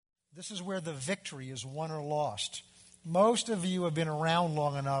This is where the victory is won or lost. Most of you have been around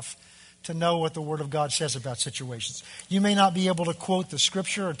long enough to know what the Word of God says about situations. You may not be able to quote the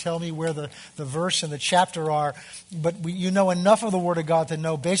Scripture or tell me where the verse and the chapter are, but you know enough of the Word of God to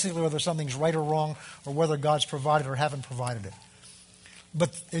know basically whether something's right or wrong or whether God's provided or haven't provided it.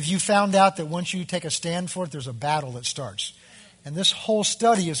 But if you found out that once you take a stand for it, there's a battle that starts. And this whole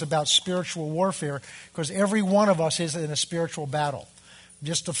study is about spiritual warfare because every one of us is in a spiritual battle.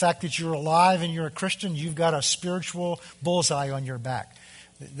 Just the fact that you're alive and you're a Christian, you've got a spiritual bullseye on your back.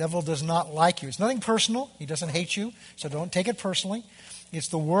 The devil does not like you. It's nothing personal. He doesn't hate you, so don't take it personally. It's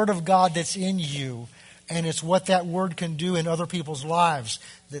the Word of God that's in you, and it's what that Word can do in other people's lives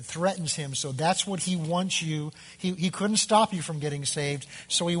that threatens him. So that's what he wants you. He couldn't stop you from getting saved,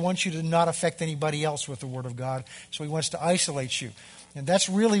 so he wants you to not affect anybody else with the Word of God. So he wants to isolate you. And that's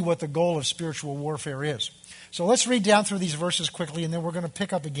really what the goal of spiritual warfare is. So let's read down through these verses quickly, and then we're going to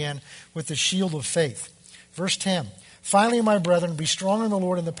pick up again with the shield of faith. Verse 10. Finally, my brethren, be strong in the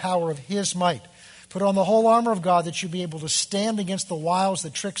Lord and the power of His might. Put on the whole armor of God that you be able to stand against the wiles, the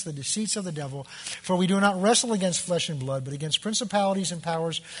tricks, the deceits of the devil. For we do not wrestle against flesh and blood, but against principalities and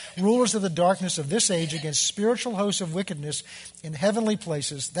powers, rulers of the darkness of this age, against spiritual hosts of wickedness in heavenly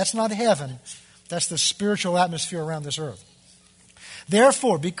places. That's not heaven. That's the spiritual atmosphere around this earth.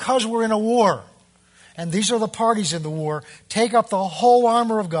 Therefore, because we're in a war, and these are the parties in the war, take up the whole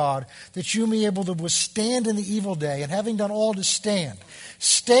armor of God, that you may be able to withstand in the evil day, and having done all to stand.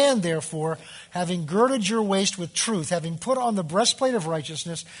 Stand, therefore, having girded your waist with truth, having put on the breastplate of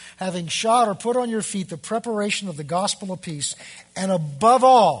righteousness, having shod or put on your feet the preparation of the gospel of peace, and above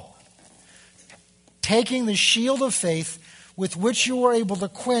all, taking the shield of faith, with which you are able to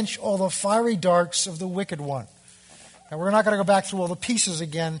quench all the fiery darts of the wicked one. Now, we're not going to go back through all the pieces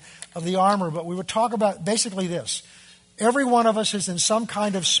again of the armor, but we would talk about basically this. Every one of us is in some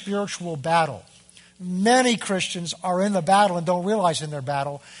kind of spiritual battle. Many Christians are in the battle and don't realize in their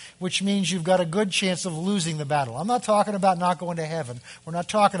battle, which means you've got a good chance of losing the battle. I'm not talking about not going to heaven. We're not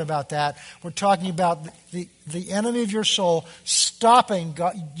talking about that. We're talking about the enemy of your soul stopping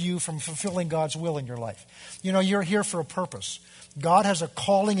you from fulfilling God's will in your life. You know, you're here for a purpose. God has a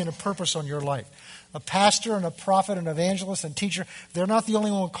calling and a purpose on your life. A pastor and a prophet and evangelist and teacher, they're not the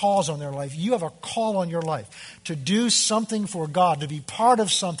only one with calls on their life. You have a call on your life to do something for God, to be part of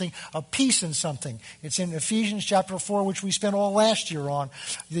something, a piece in something. It's in Ephesians chapter 4, which we spent all last year on,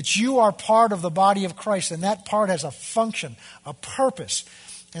 that you are part of the body of Christ, and that part has a function, a purpose.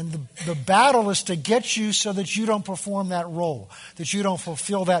 And the battle is to get you so that you don't perform that role, that you don't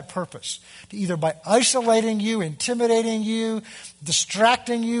fulfill that purpose. Either by isolating you, intimidating you,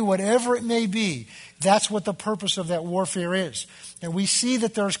 distracting you, whatever it may be. That's what the purpose of that warfare is. And we see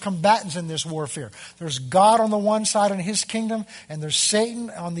that there's combatants in this warfare. There's God on the one side and His kingdom, and there's Satan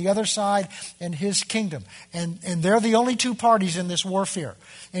on the other side and his kingdom. And they're the only two parties in this warfare.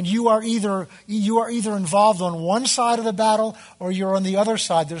 And you are either involved on one side of the battle or you're on the other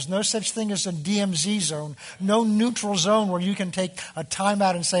side. There's no such thing as a DMZ zone, no neutral zone where you can take a time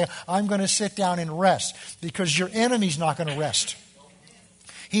out and say, I'm going to sit down and rest, because your enemy's not going to rest.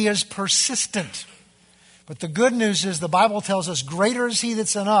 He is persistent. But the good news is the Bible tells us greater is He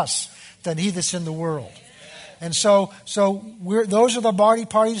that's in us than he that's in the world. And so those are the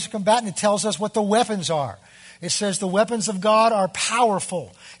parties to combat, and it tells us what the weapons are. It says the weapons of God are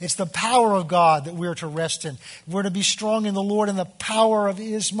powerful. It's the power of God that we're to rest in. We're to be strong in the Lord and the power of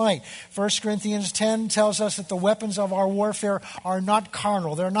His might. 1 Corinthians 10 tells us that the weapons of our warfare are not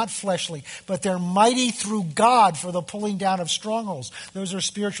carnal. They're not fleshly, but they're mighty through God for the pulling down of strongholds. Those are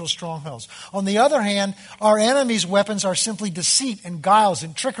spiritual strongholds. On the other hand, our enemy's weapons are simply deceit and guiles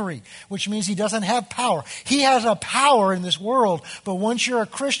and trickery, which means he doesn't have power. He has a power in this world, but once you're a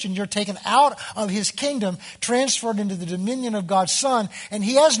Christian, you're taken out of his kingdom, transferred into the dominion of God's Son, and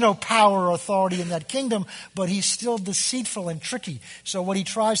he has no power or authority in that kingdom, but he's still deceitful and tricky. So what he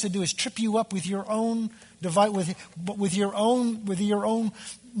tries to do is trip you up with your own with your own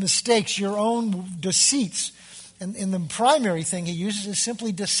mistakes, your own deceits. And the primary thing he uses is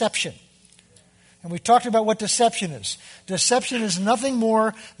simply deception. And we talked about what deception is. Deception is nothing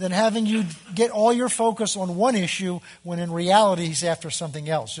more than having you get all your focus on one issue when in reality he's after something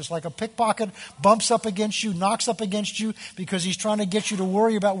else. Just like a pickpocket bumps up against you, knocks up against you because he's trying to get you to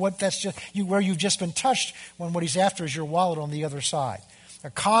worry about where you've just been touched, when what he's after is your wallet on the other side.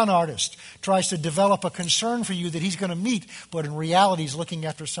 A con artist tries to develop a concern for you that he's going to meet, but in reality he's looking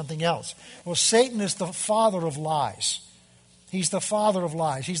after something else. Well, Satan is the father of lies. He's the father of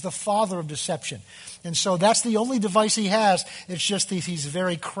lies. He's the father of deception. And so that's the only device he has. It's just that he's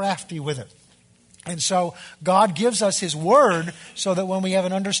very crafty with it. And so God gives us His Word so that when we have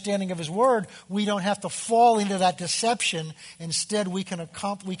an understanding of His Word, we don't have to fall into that deception. Instead, we can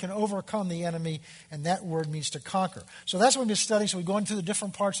overcome the enemy, and that word means to conquer. So that's what we've been studying. So we go into the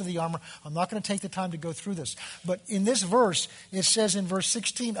different parts of the armor. I'm not going to take the time to go through this. But in this verse, it says in verse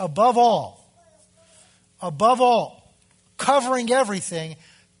 16, above all, covering everything,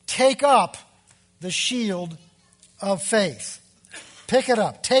 take up the shield of faith. Pick it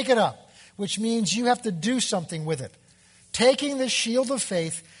up, take it up. Which means you have to do something with it. Taking the shield of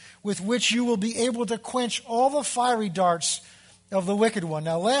faith with which you will be able to quench all the fiery darts of the wicked one.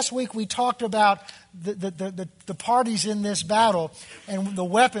 Now, last week we talked about the parties in this battle and the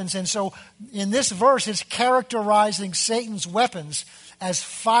weapons. And so in this verse, it's characterizing Satan's weapons as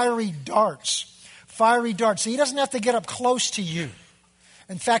fiery darts. Fiery darts. So he doesn't have to get up close to you.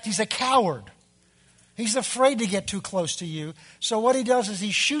 In fact, he's a coward. He's afraid to get too close to you. So what he does is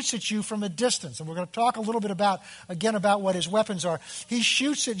he shoots at you from a distance. And we're going to talk a little bit about what his weapons are. He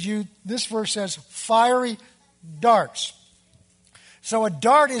shoots at you, this verse says, fiery darts. So a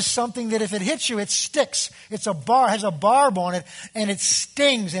dart is something that if it hits you, it sticks. It's a bar, has a barb on it, and it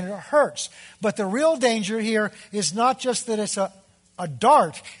stings and it hurts. But the real danger here is not just that it's a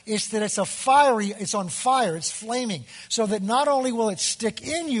dart, it's that it's on fire, it's flaming. So that not only will it stick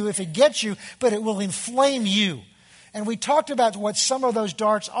in you if it gets you, but it will inflame you. And we talked about what some of those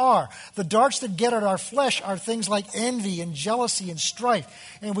darts are. The darts that get at our flesh are things like envy and jealousy and strife.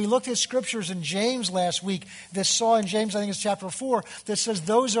 And we looked at scriptures in James last week that saw in James, I think it's chapter 4, that says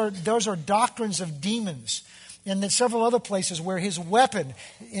those are doctrines of demons. And then several other places where his weapon,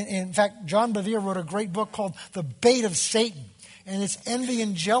 in fact, John Bevere wrote a great book called The Bait of Satan. And it's envy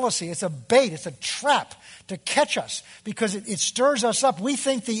and jealousy. It's a bait. It's a trap to catch us because it stirs us up. We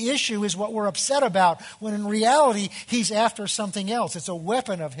think the issue is what we're upset about when in reality he's after something else. It's a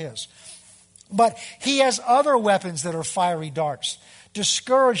weapon of his. But he has other weapons that are fiery darts.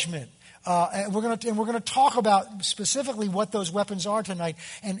 Discouragement. And we're going to talk about specifically what those weapons are tonight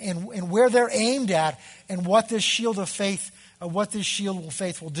and where they're aimed at and what this shield of faith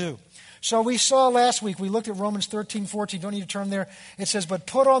will do. So we saw last week, we looked at Romans 13:14. Don't need to turn there. It says, but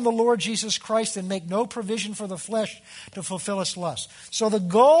put on the Lord Jesus Christ and make no provision for the flesh to fulfill its lust. So the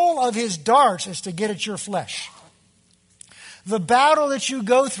goal of his darts is to get at your flesh. The battle that you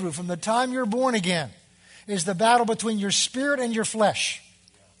go through from the time you're born again is the battle between your spirit and your flesh.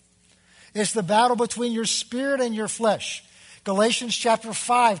 It's the battle between your spirit and your flesh. Galatians chapter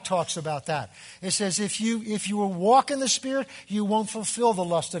 5 talks about that. It says if you will walk in the Spirit, you won't fulfill the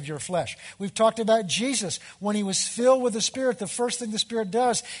lust of your flesh. We've talked about Jesus. When he was filled with the Spirit, the first thing the Spirit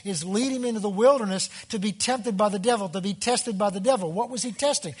does is lead him into the wilderness to be tempted by the devil, to be tested by the devil. What was he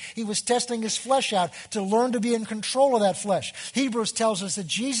testing? He was testing his flesh out to learn to be in control of that flesh. Hebrews tells us that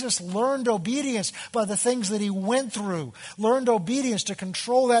Jesus learned obedience by the things that he went through. Learned obedience to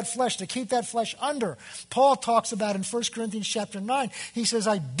control that flesh, to keep that flesh under. Paul talks about in 1 Corinthians chapter 9, he says,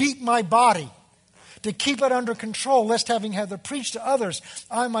 I beat my body to keep it under control, lest having had to preach to others,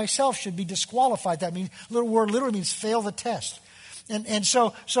 I myself should be disqualified. That means, the word literally means fail the test. And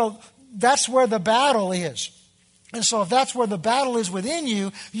so that's where the battle is. And so if that's where the battle is within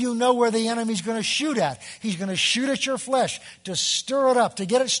you, you know where the enemy's going to shoot at. He's going to shoot at your flesh to stir it up, to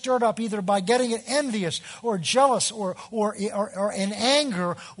get it stirred up either by getting it envious or jealous or in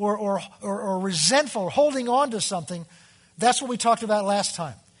anger or resentful or holding on to something. That's what we talked about last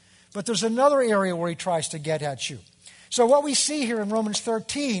time. But there's another area where he tries to get at you. So what we see here in Romans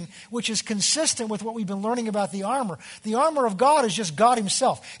 13, which is consistent with what we've been learning about the armor of God is just God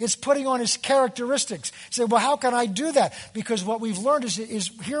himself. It's putting on his characteristics. You say, well, how can I do that? Because what we've learned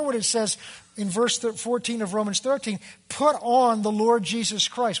is hear what it says in verse 14 of Romans 13, put on the Lord Jesus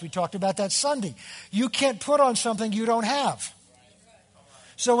Christ. We talked about that Sunday. You can't put on something you don't have.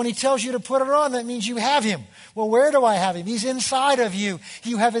 So when he tells you to put it on, that means you have him. Well, where do I have him? He's inside of you.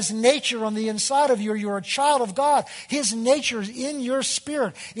 You have his nature on the inside of you. You're a child of God. His nature is in your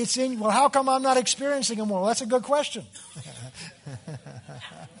spirit. It's in, well, how come I'm not experiencing him more? Well, that's a good question.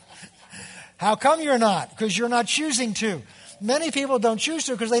 How come you're not? Because you're not choosing to. Many people don't choose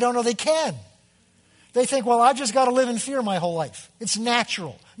to because they don't know they can. They think, well, I've just got to live in fear my whole life. It's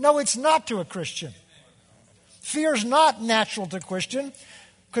natural. No, it's not to a Christian. Fear is not natural to a Christian.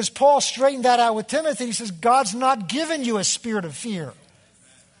 Because Paul straightened that out with Timothy. He says, God's not given you a spirit of fear.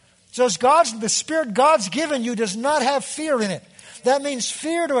 So the spirit God's given you does not have fear in it. That means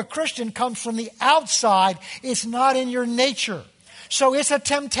fear to a Christian comes from the outside. It's not in your nature. So it's a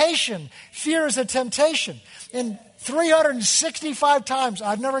temptation. Fear is a temptation. And 365 times,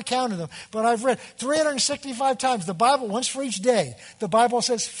 I've never counted them, but I've read 365 times, the Bible, once for each day, the Bible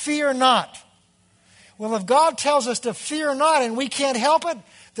says, fear not. Well, if God tells us to fear not and we can't help it,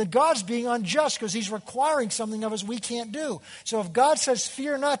 then God's being unjust because he's requiring something of us we can't do. So if God says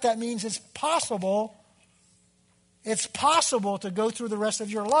fear not, that means it's possible to go through the rest of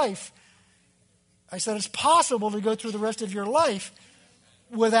your life. I said it's possible to go through the rest of your life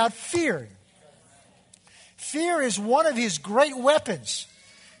without fear. Fear is one of his great weapons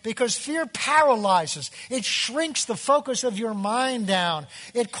because fear paralyzes. It shrinks the focus of your mind down.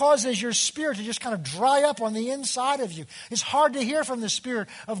 It causes your spirit to just kind of dry up on the inside of you. It's hard to hear from the Spirit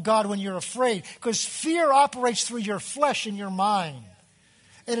of God when you're afraid because fear operates through your flesh and your mind.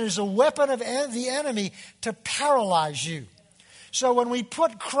 And it is a weapon of the enemy to paralyze you. So when we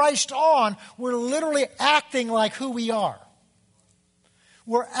put Christ on, we're literally acting like who we are.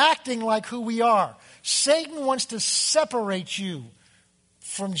 We're acting like who we are. Satan wants to separate you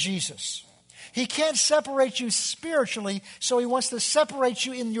from Jesus. He can't separate you spiritually, so he wants to separate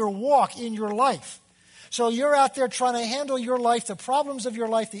you in your walk, in your life. So you're out there trying to handle your life, the problems of your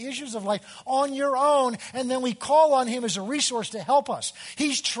life, the issues of life on your own, and then we call on him as a resource to help us.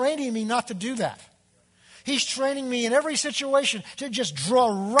 He's training me not to do that. He's training me in every situation to just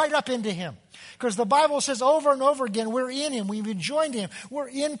draw right up into him. Because the Bible says over and over again, we're in him. We've joined him. We're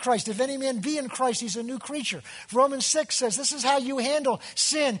in Christ. If any man be in Christ, he's a new creature. Romans 6 says this is how you handle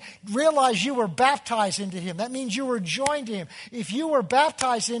sin. Realize you were baptized into him. That means you were joined to him. If you were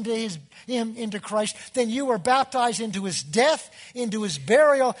baptized into Christ, then you were baptized into his death, into his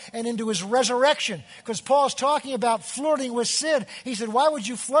burial, and into his resurrection. Because Paul's talking about flirting with sin. He said, why would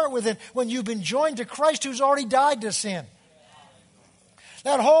you flirt with it when you've been joined to Christ who's already died to sin?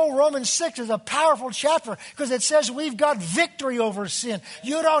 That whole Romans 6 is a powerful chapter because it says we've got victory over sin.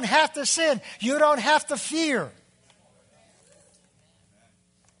 You don't have to sin. You don't have to fear.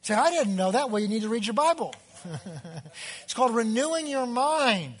 Say, I didn't know that. Well, you need to read your Bible. It's called renewing your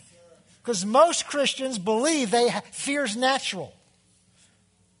mind. Because most Christians believe fear's natural.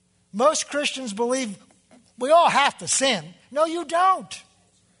 Most Christians believe we all have to sin. No, you don't.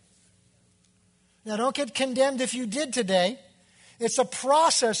 Now, don't get condemned if you did today. It's a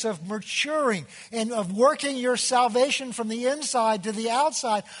process of maturing and of working your salvation from the inside to the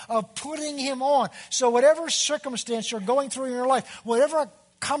outside, of putting him on. So whatever circumstance you're going through in your life, whatever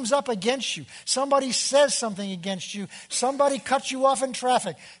comes up against you, somebody says something against you, somebody cuts you off in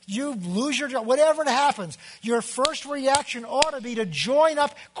traffic, you lose your job, whatever happens, your first reaction ought to be to join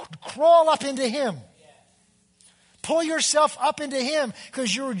up, crawl up into him. Pull yourself up into him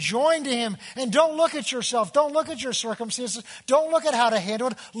because you're joined to him. And don't look at yourself. Don't look at your circumstances. Don't look at how to handle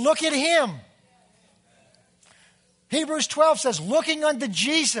it. Look at him. Hebrews 12 says, looking unto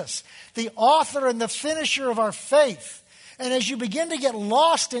Jesus, the author and the finisher of our faith. And as you begin to get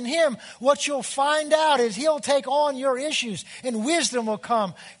lost in him, what you'll find out is he'll take on your issues and wisdom will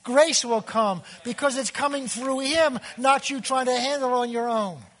come. Grace will come because it's coming through him, not you trying to handle it on your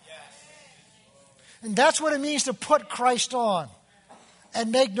own. And that's what it means to put Christ on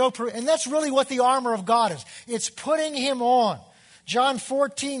and make no and that's really what the armor of God is. It's putting him on. John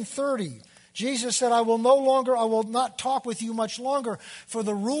 14:30. Jesus said, I will not talk with you much longer, for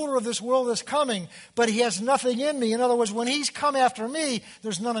the ruler of this world is coming, but he has nothing in me. In other words, when he's come after me,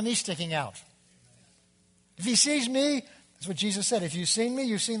 there's none of me sticking out. If he sees me, that's what Jesus said, if you've seen me,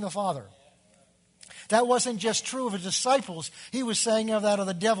 you've seen the Father. That wasn't just true of his disciples. He was saying that of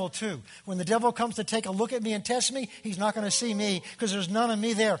the devil too. When the devil comes to take a look at me and test me, he's not going to see me because there's none of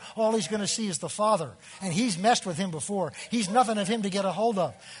me there. All he's going to see is the Father. And he's messed with him before. He's nothing of him to get a hold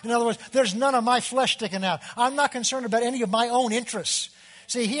of. In other words, there's none of my flesh sticking out. I'm not concerned about any of my own interests.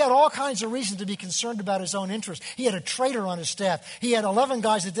 See, he had all kinds of reasons to be concerned about his own interests. He had a traitor on his staff. He had 11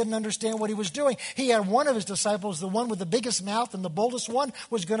 guys that didn't understand what he was doing. He had one of his disciples, the one with the biggest mouth and the boldest one,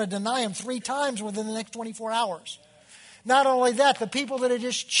 was going to deny him 3 times within the next 24 hours. Not only that, the people that had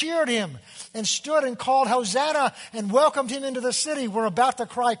just cheered him and stood and called Hosanna and welcomed him into the city were about to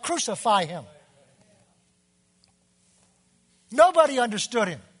cry, crucify him. Nobody understood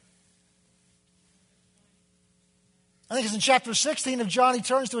him. I think it's in chapter 16 of John, he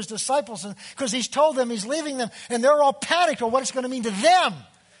turns to his disciples because he's told them he's leaving them and they're all panicked on what it's going to mean to them.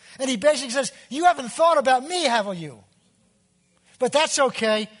 And he basically says, you haven't thought about me, have you? But that's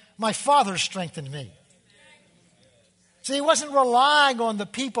okay. My Father strengthened me. See, he wasn't relying on the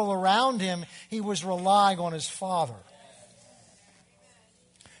people around him. He was relying on his Father.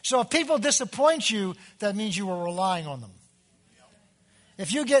 So if people disappoint you, that means you were relying on them.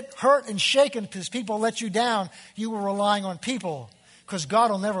 If you get hurt and shaken because people let you down, you were relying on people because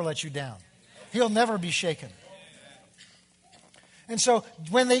God will never let you down. He'll never be shaken. And so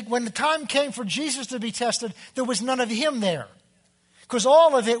when the time came for Jesus to be tested, there was none of him there because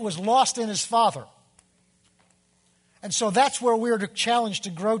all of it was lost in his Father. And so that's where we're challenged to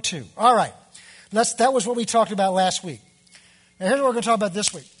grow to. All right. That was what we talked about last week. Now here's what we're going to talk about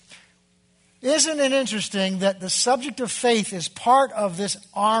this week. Isn't it interesting that the subject of faith is part of this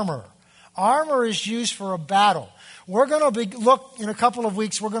armor? Armor is used for a battle. We're going to look in a couple of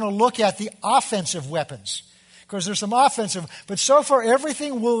weeks, we're going to look at the offensive weapons. Because there's some offensive, but so far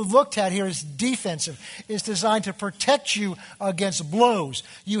everything we've looked at here is defensive. It's designed to protect you against blows.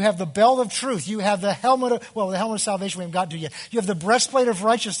 You have the belt of truth. You have the helmet of salvation we haven't gotten to yet. You have the breastplate of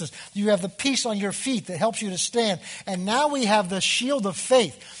righteousness. You have the peace on your feet that helps you to stand. And now we have the shield of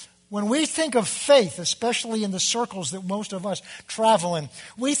faith. When we think of faith, especially in the circles that most of us travel in,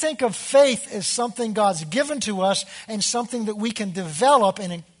 we think of faith as something God's given to us and something that we can develop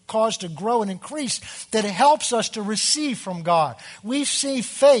and cause to grow and increase, that helps us to receive from God. We see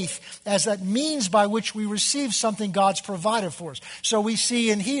faith as that means by which we receive something God's provided for us. So we see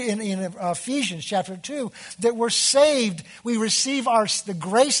in Ephesians chapter 2 that we're saved. We receive the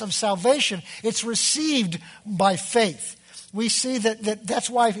grace of salvation. It's received by faith. We see that's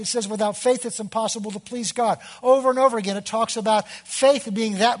why it says without faith it's impossible to please God. Over and over again it talks about faith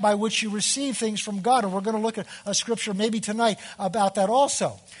being that by which you receive things from God. And we're going to look at a scripture maybe tonight about that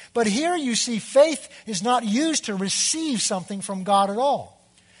also. But here you see faith is not used to receive something from God at all.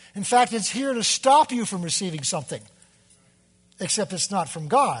 In fact, it's here to stop you from receiving something. Except it's not from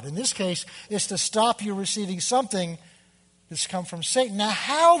God. In this case, it's to stop you receiving something that's come from Satan. Now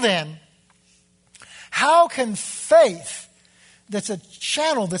how can faith that's a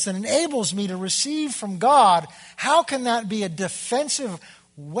channel that enables me to receive from God, how can that be a defensive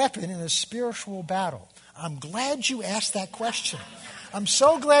weapon in a spiritual battle? I'm glad you asked that question. I'm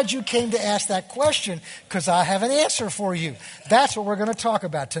so glad you came to ask that question because I have an answer for you. That's what we're going to talk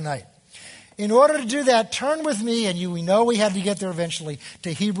about tonight. In order to do that, turn with me, and we know we had to get there eventually,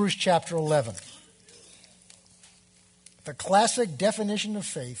 to Hebrews chapter 11. The classic definition of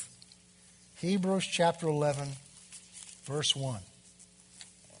faith, Hebrews chapter 11, verse 1.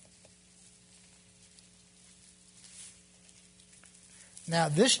 Now,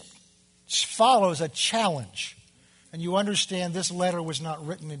 this follows a challenge. And you understand this letter was not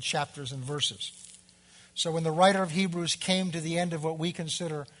written in chapters and verses. So when the writer of Hebrews came to the end of what we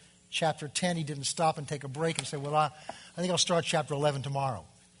consider chapter 10, he didn't stop and take a break and say, well, I think I'll start chapter 11 tomorrow.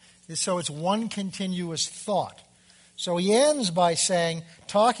 So it's one continuous thought. So he ends by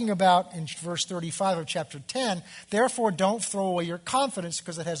talking about in verse 35 of chapter 10, therefore don't throw away your confidence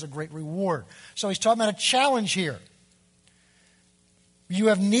because it has a great reward. So he's talking about a challenge here. You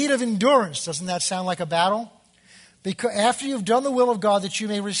have need of endurance. Doesn't that sound like a battle? Because after you've done the will of God that you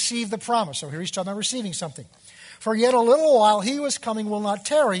may receive the promise. So here he's talking about receiving something. For yet a little while he who is coming will not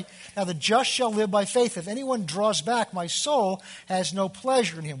tarry. Now the just shall live by faith. If anyone draws back, my soul has no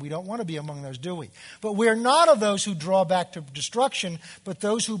pleasure in him. We don't want to be among those, do we? But we are not of those who draw back to destruction, but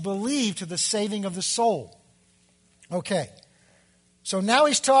those who believe to the saving of the soul. Okay. So now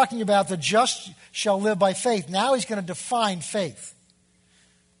he's talking about the just shall live by faith. Now he's going to define faith.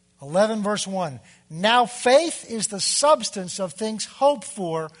 11 verse 1. Now faith is the substance of things hoped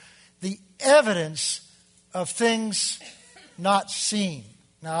for, the evidence of things not seen.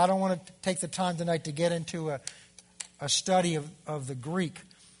 Now, I don't want to take the time tonight to get into a study of the Greek,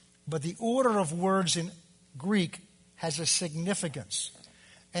 but the order of words in Greek has a significance.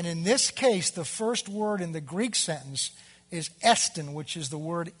 And in this case, the first word in the Greek sentence is estin, which is the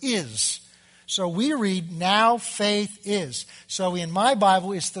word is. So we read, now faith is. So in my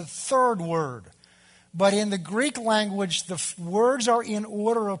Bible, it's the third word. But in the Greek language, the words are in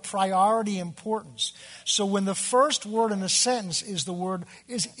order of priority importance. So when the first word in a sentence is the word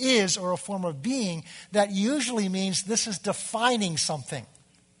is or a form of being, that usually means this is defining something.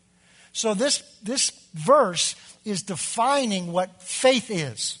 So this verse is defining what faith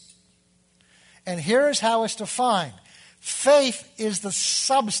is. And here's how it's defined. Faith is the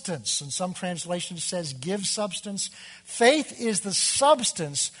substance, and some translations says give substance. Faith is the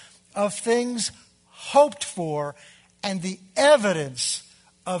substance of things hoped for and the evidence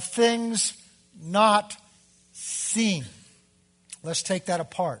of things not seen. Let's take that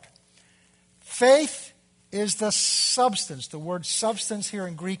apart. Faith is the substance. The word substance here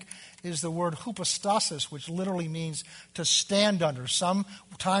in Greek is the word hypostasis, which literally means to stand under.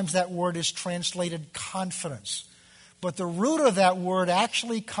 Sometimes that word is translated confidence. But the root of that word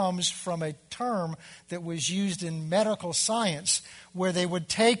actually comes from a term that was used in medical science where they would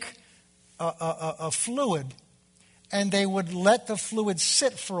take a fluid and they would let the fluid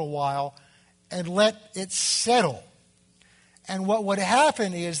sit for a while and let it settle. And what would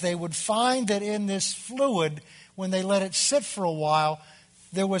happen is they would find that in this fluid, when they let it sit for a while,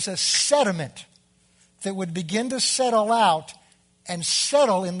 there was a sediment that would begin to settle out and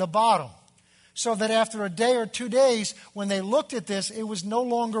settle in the bottom. So that after a day or 2 days, when they looked at this, it was no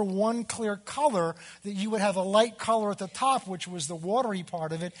longer one clear color, that you would have a light color at the top, which was the watery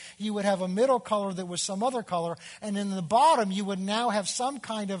part of it. You would have a middle color that was some other color. And in the bottom, you would now have some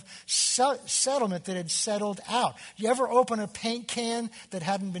kind of settlement that had settled out. You ever open a paint can that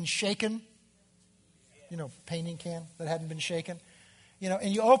hadn't been shaken? You know, painting can that hadn't been shaken? You know,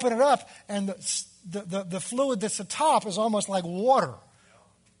 and you open it up, and the fluid that's at the top is almost like water.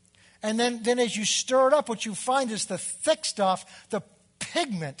 And then as you stir it up, what you find is the thick stuff, the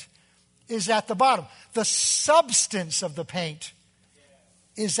pigment, is at the bottom. The substance of the paint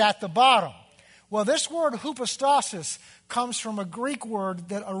is at the bottom. Well, this word hypostasis comes from a Greek word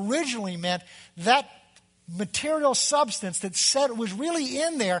that originally meant that material substance that was really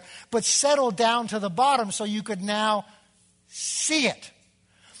in there, but settled down to the bottom so you could now see it.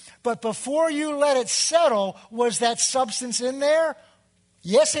 But before you let it settle, was that substance in there?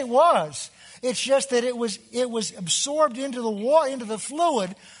 Yes, it was. It's just that it was absorbed into the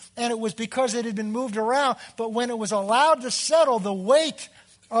fluid, and it was because it had been moved around. But when it was allowed to settle, the weight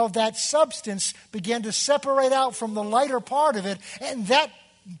of that substance began to separate out from the lighter part of it, and that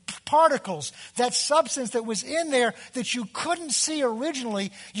particles, that substance that was in there that you couldn't see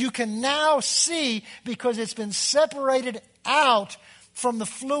originally, you can now see because it's been separated out from the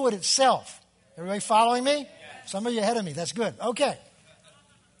fluid itself. Everybody following me? Some of you ahead of me. That's good. Okay.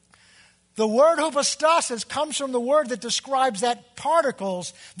 The word hypostasis comes from the word that describes that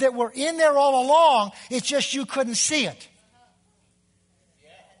particles that were in there all along. It's just you couldn't see it.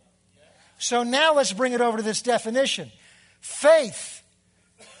 So now let's bring it over to this definition. Faith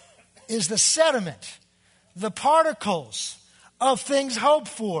is the sediment, the particles of things hoped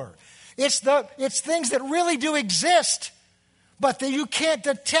for. It's things that really do exist, but that you can't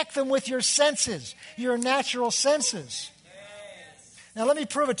detect them with your senses, your natural senses. Now let me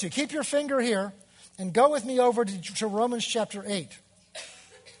prove it to you. Keep your finger here and go with me over to Romans chapter 8.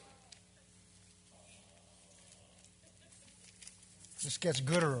 This gets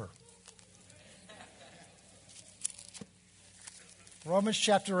gooder. Romans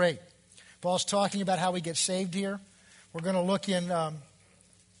chapter 8. Paul's talking about how we get saved here. We're going to look in...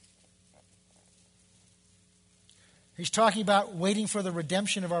 he's talking about waiting for the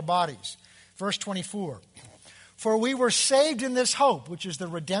redemption of our bodies. Verse 24. For we were saved in this hope, which is the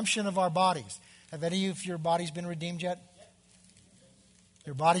redemption of our bodies. Have any of your bodies been redeemed yet?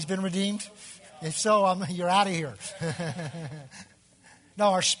 Your body's been redeemed? If so, you're out of here. No,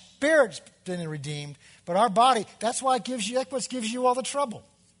 our spirit's been redeemed, but our body, that's what gives you all the trouble.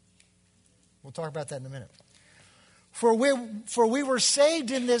 We'll talk about that in a minute. For we were saved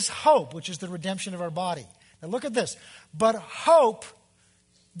in this hope, which is the redemption of our body. Now look at this. But hope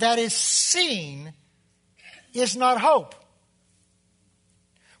that is seen is not hope.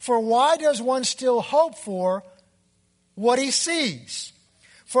 For why does one still hope for what he sees?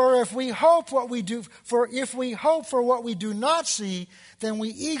 For if we hope for what we do not see, then we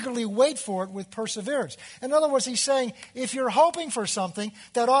eagerly wait for it with perseverance. In other words, he's saying, if you're hoping for something,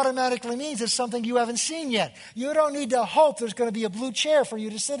 that automatically means it's something you haven't seen yet. You don't need to hope there's going to be a blue chair for you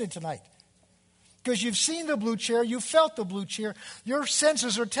to sit in tonight. Because you've seen the blue chair, you've felt the blue chair. Your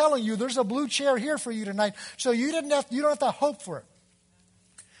senses are telling you there's a blue chair here for you tonight. So you don't have to hope for it.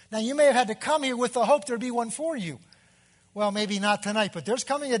 Now you may have had to come here with the hope there'd be one for you. Well, maybe not tonight, but there's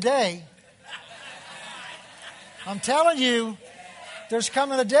coming a day. I'm telling you, there's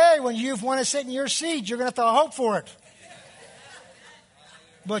coming a day when you want to sit in your seat, you're going to have to hope for it.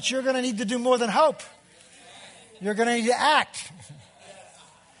 But you're going to need to do more than hope. You're going to need to act.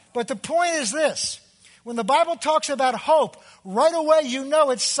 But the point is this. When the Bible talks about hope, right away you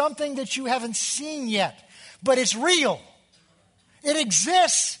know it's something that you haven't seen yet. But it's real. It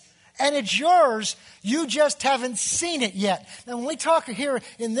exists and it's yours. You just haven't seen it yet. Now when we talk here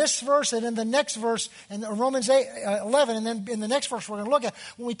in this verse and in the next verse, in Romans 11, and then in the next verse we're going to look at,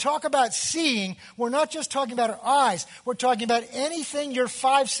 when we talk about seeing, we're not just talking about our eyes. We're talking about anything your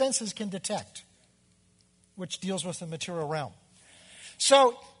five senses can detect, which deals with the material realm.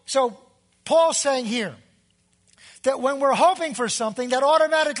 So Paul's saying here that when we're hoping for something, that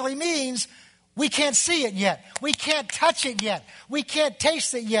automatically means we can't see it yet. We can't touch it yet. We can't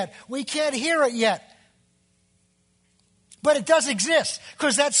taste it yet. We can't hear it yet. But it does exist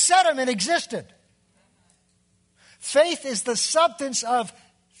because that sediment existed. Faith is the substance of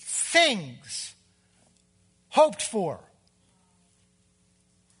things hoped for.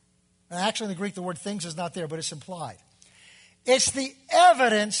 And actually in the Greek the word things is not there, but it's implied. It's the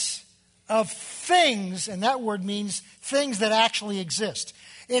evidence of things, and that word means things that actually exist.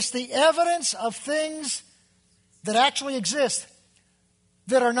 It's the evidence of things that actually exist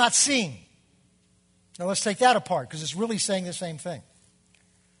that are not seen. Now let's take that apart because it's really saying the same thing.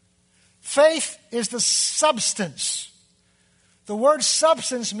 Faith is the substance. The word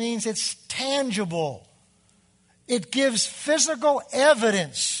substance means it's tangible. It gives physical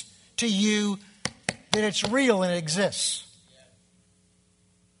evidence to you that it's real and it exists.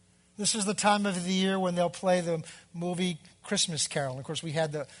 This is the time of the year when they'll play the movie Christmas Carol. And of course, we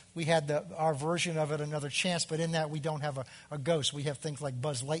had our version of it, Another Chance, but in that we don't have a ghost. We have things like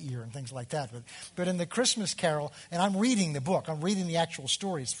Buzz Lightyear and things like that. But in the Christmas Carol, and I'm reading the book, I'm reading the actual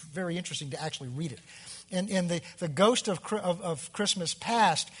story. It's very interesting to actually read it. And the ghost of Christmas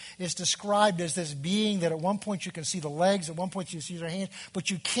Past is described as this being that at one point you can see the legs, at one point you see their hands,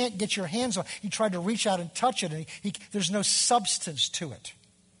 but you can't get your hands on. He tried to reach out and touch it, and there's no substance to it.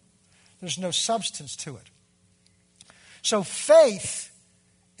 There's no substance to it. So faith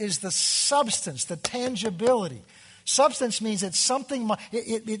is the substance, the tangibility. Substance means it's something,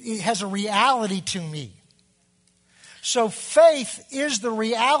 it has a reality to me. So faith is the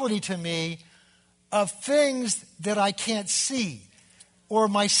reality to me of things that I can't see or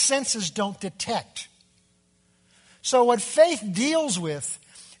my senses don't detect. So what faith deals with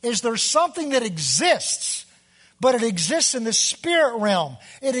is there's something that exists, but it exists in the spirit realm.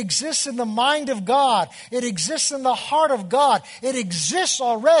 It exists in the mind of God. It exists in the heart of God. It exists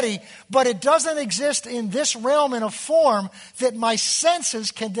already, but it doesn't exist in this realm in a form that my senses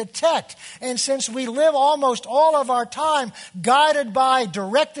can detect. And since we live almost all of our time guided by,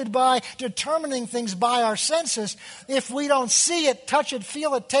 directed by, determining things by our senses, if we don't see it, touch it,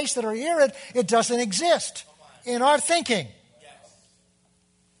 feel it, taste it, or hear it, it doesn't exist in our thinking.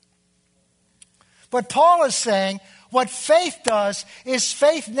 But Paul is saying what faith does is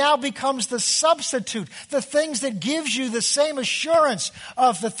faith now becomes the substitute, the things that gives you the same assurance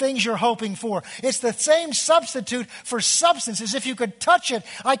of the things you're hoping for. It's the same substitute for substance, as if you could touch it.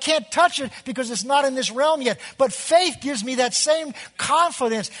 I can't touch it because it's not in this realm yet. But faith gives me that same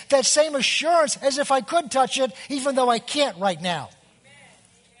confidence, that same assurance as if I could touch it, even though I can't right now.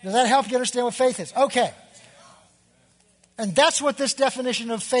 Does that help you understand what faith is? Okay. And that's what this definition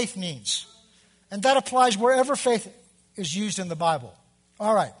of faith means. And that applies wherever faith is used in the Bible.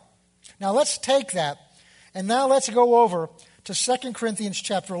 All right. Now let's take that, and now let's go over to 2 Corinthians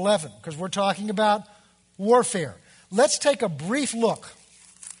chapter 11, because we're talking about warfare. Let's take a brief look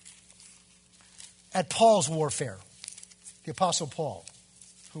at Paul's warfare, the Apostle Paul,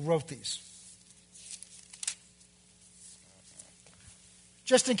 who wrote these.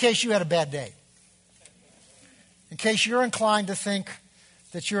 Just in case you had a bad day. In case you're inclined to think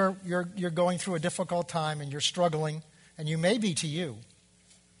that you're going through a difficult time and you're struggling, and you may be to you.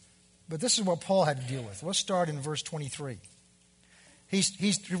 But this is what Paul had to deal with. Let's start in verse 23.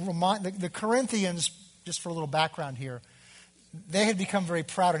 The Corinthians, just for a little background here, they had become very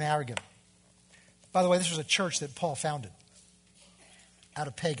proud and arrogant. By the way, this was a church that Paul founded out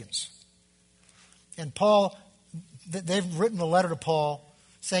of pagans. And Paul, they've written a letter to Paul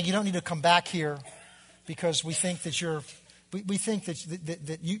saying, you don't need to come back here because we think that we think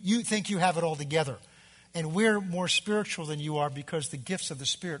that you think you have it all together. And we're more spiritual than you are because the gifts of the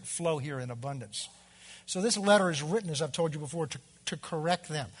Spirit flow here in abundance. So this letter is written, as I've told you before, to correct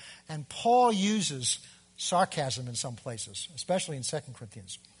them. And Paul uses sarcasm in some places, especially in 2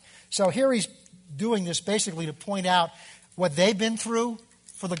 Corinthians. So here he's doing this basically to point out what they've been through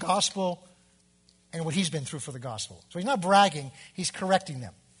for the gospel and what he's been through for the gospel. So he's not bragging, he's correcting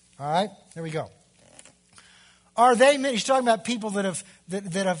them. All right? There we go. He's talking about people that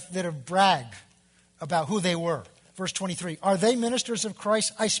have bragged about who they were. Verse 23, are they ministers of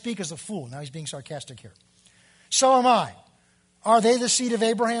Christ? I speak as a fool. Now he's being sarcastic here. So am I. Are they the seed of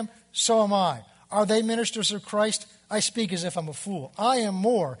Abraham? So am I. Are they ministers of Christ? I speak as if I'm a fool. I am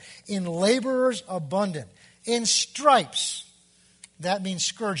more, in laborers abundant, in stripes, that means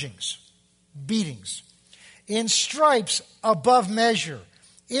scourgings, beatings, in stripes above measure,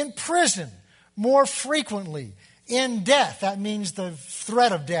 in prison more frequently, in death, that means the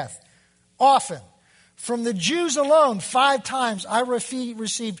threat of death, often. From the Jews alone, 5 times I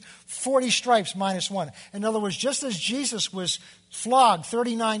received 40 stripes minus 1. In other words, just as Jesus was flogged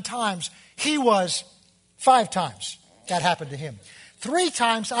 39 times, he was 5 times. That happened to him. 3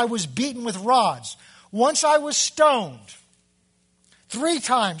 times I was beaten with rods. Once I was stoned. 3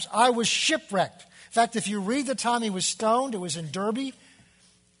 times I was shipwrecked. In fact, if you read the time he was stoned, it was in Derby,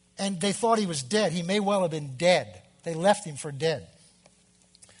 and they thought he was dead. He may well have been dead. They left him for dead.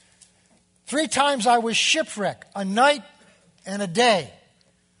 3 times I was shipwrecked, a night and a day.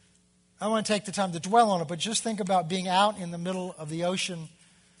 I don't want to take the time to dwell on it, but just think about being out in the middle of the ocean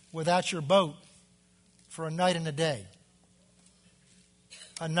without your boat for a night and a day.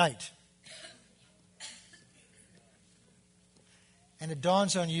 A night. And it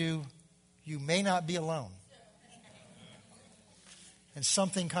dawns on you, you may not be alone. And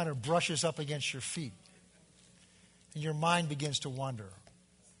something kind of brushes up against your feet. And your mind begins to wander.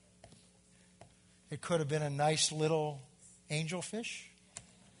 It could have been a nice little angelfish.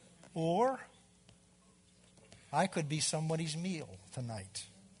 Or I could be somebody's meal tonight.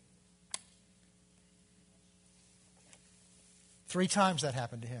 3 times that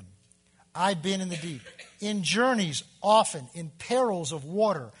happened to him. I've been in the deep, in journeys often, in perils of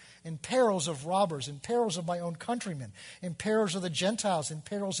water, in perils of robbers, in perils of my own countrymen, in perils of the Gentiles, in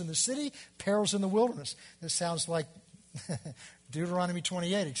perils in the city, perils in the wilderness. This sounds like Deuteronomy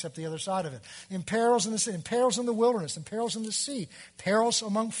 28, except the other side of it. In perils in the city, in perils in the wilderness, in perils in the sea, perils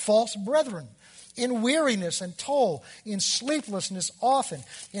among false brethren, in weariness and toil, in sleeplessness often,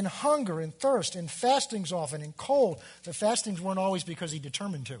 in hunger and thirst, in fastings often, in cold. The fastings weren't always because he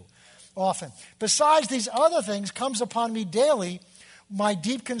determined to. Often. Besides these other things comes upon me daily my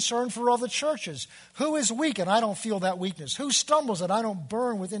deep concern for all the churches. Who is weak and I don't feel that weakness? Who stumbles and I don't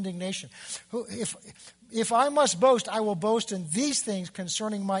burn with indignation? If I must boast, I will boast in these things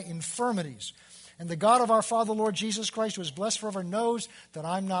concerning my infirmities. And the God of our Father, Lord Jesus Christ, who is blessed forever, knows that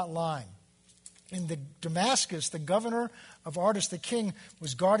I'm not lying. In Damascus, the governor of Ardus the king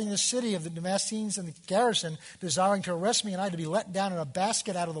was guarding the city of the Damascenes and the garrison, desiring to arrest me, and I had to be let down in a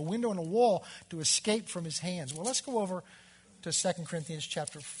basket out of the window in a wall to escape from his hands. Well, let's go over to 2 Corinthians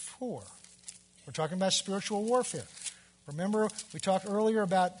chapter 4. We're talking about spiritual warfare. Remember, we talked earlier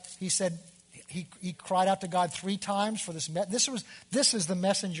about, he said, he cried out to God 3 times for this. This is the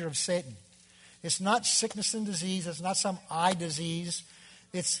messenger of Satan. It's not sickness and disease. It's not some eye disease.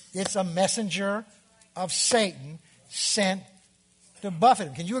 It's a messenger of Satan sent to buffet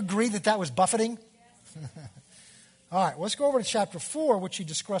him. Can you agree that that was buffeting? All right, let's go over to chapter 4, which he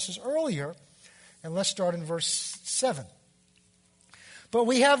discusses earlier, and let's start in verse 7. But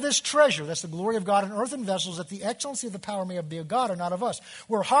we have this treasure, that's the glory of God in earthen vessels, that the excellency of the power may be of God and not of us.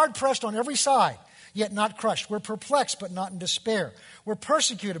 We're hard pressed on every side, yet not crushed. We're perplexed, but not in despair. We're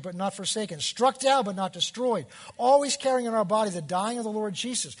persecuted, but not forsaken. Struck down, but not destroyed. Always carrying in our body the dying of the Lord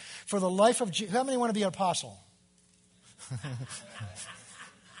Jesus. For the life of Jesus. How many want to be an apostle?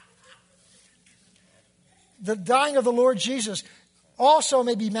 The dying of the Lord Jesus also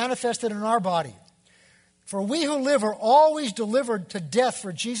may be manifested in our body. For we who live are always delivered to death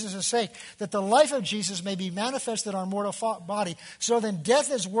for Jesus' sake, that the life of Jesus may be manifested in our mortal body. So then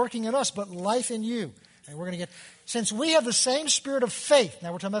death is working in us, but life in you. And we're going to get, since we have the same spirit of faith,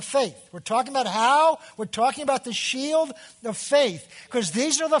 now we're talking about faith. We're talking about how? We're talking about the shield of faith, because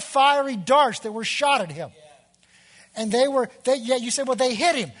these are the fiery darts that were shot at him. And you say, well, they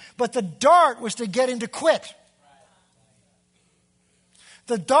hit him. But the dart was to get him to quit.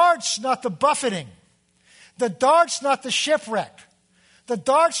 The dart's not the buffeting. The dart's not the shipwreck. The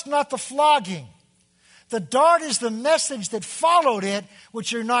dart's not the flogging. The dart is the message that followed it,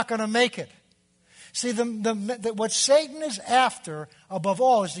 which you're not going to make it. See, what Satan is after, above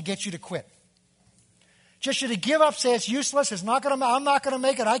all, is to get you to quit. Just you to give up, say it's useless, I'm not going to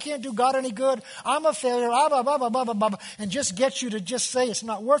make it, I can't do God any good, I'm a failure, blah, blah, blah, blah, blah, blah, and just get you to just say it's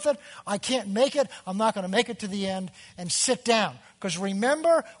not worth it, I can't make it, I'm not going to make it to the end, and sit down. Because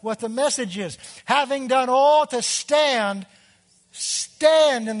remember what the message is. Having done all to stand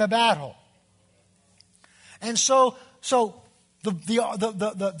in the battle. And so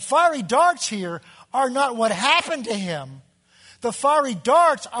the fiery darts here are not what happened to him. The fiery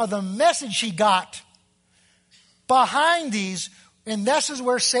darts are the message he got. Behind these, and this is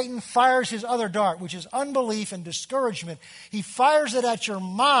where Satan fires his other dart, which is unbelief and discouragement. He fires it at your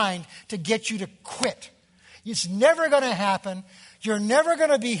mind to get you to quit. It's never going to happen. You're never going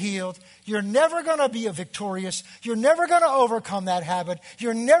to be healed. You're never going to be victorious. You're never going to overcome that habit.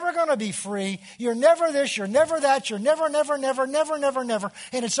 You're never going to be free. You're never this. You're never that. You're never.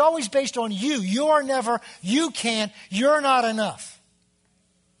 And it's always based on you. You're never. You can't. You're not enough.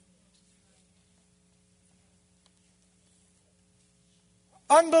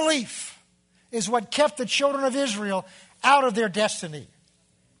 Unbelief is what kept the children of Israel out of their destiny.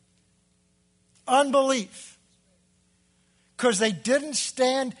 Unbelief. Because they didn't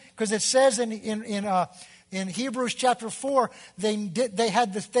stand, because it says in Hebrews chapter 4,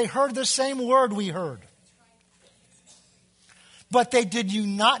 they heard the same word we heard. But they did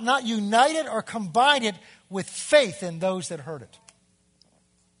not unite it or combine it with faith in those that heard it.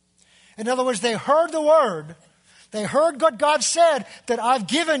 In other words, they heard the word. They heard what God said, that I've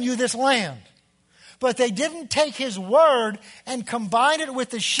given you this land. but they didn't take his word and combine it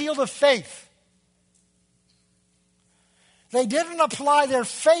with the shield of faith. They didn't apply their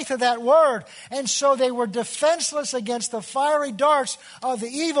faith to that word, and so they were defenseless against the fiery darts of the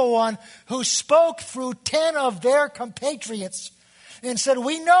evil one who spoke through 10 of their compatriots and said,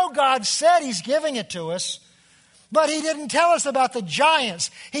 we know God said he's giving it to us, but he didn't tell us about the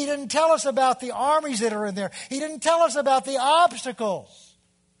giants. He didn't tell us about the armies that are in there. He didn't tell us about the obstacles.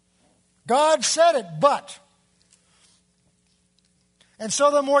 God said it, but. And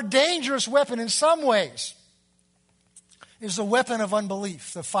so the more dangerous weapon in some ways is the weapon of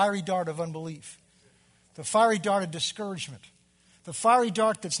unbelief, the fiery dart of unbelief, the fiery dart of discouragement, the fiery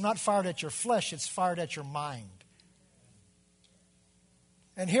dart that's not fired at your flesh, it's fired at your mind.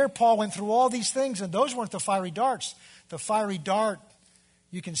 And here Paul went through all these things, and those weren't the fiery darts. The fiery dart,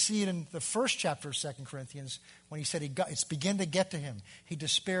 you can see it in the first chapter of 2 Corinthians when he said it's began to get to him. He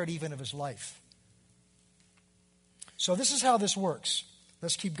despaired even of his life. So this is how this works.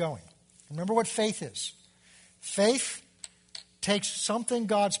 Let's keep going. Remember what faith is. Faith takes something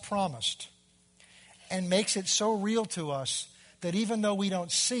God's promised and makes it so real to us that even though we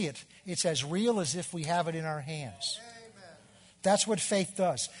don't see it, it's as real as if we have it in our hands. Amen. That's what faith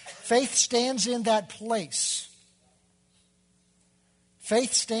does. Faith stands in that place.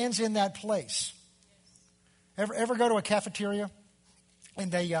 Faith stands in that place. Ever go to a cafeteria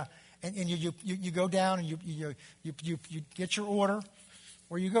and they and you go down and you get your order,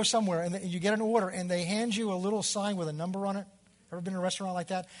 or you go somewhere and you get an order and they hand you a little sign with a number on it? Ever been in a restaurant like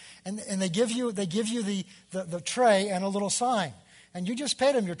that? And they give you the tray and a little sign. And you just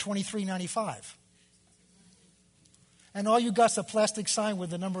paid them your $23.95. And all you got's a plastic sign with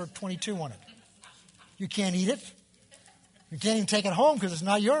the number 22 on it. You can't eat it. You can't even take it home because it's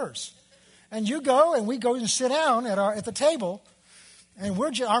not yours. And you go, and we go and sit down at the table, and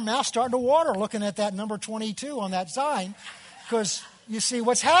our mouth's starting to water looking at that number 22 on that sign, because you see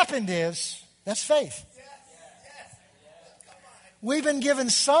what's happened is that's faith. We've been given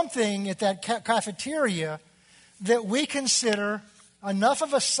something at that cafeteria that we consider enough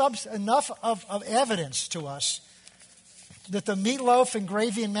of evidence to us that the meatloaf and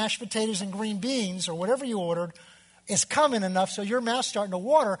gravy and mashed potatoes and green beans or whatever you ordered is coming enough so your mouth's starting to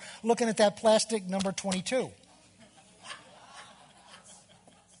water looking at that plastic number 22.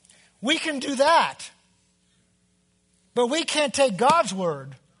 We can do that, but we can't take God's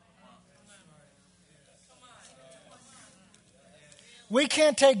word. We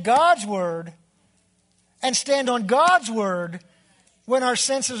can't take God's word and stand on God's word when our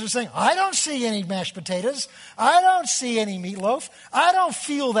senses are saying, I don't see any mashed potatoes. I don't see any meatloaf. I don't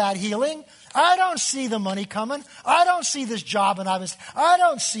feel that healing. I don't see the money coming. I don't see this job and I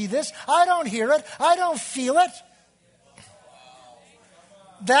don't see this. I don't hear it. I don't feel it.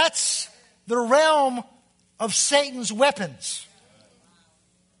 That's the realm of Satan's weapons.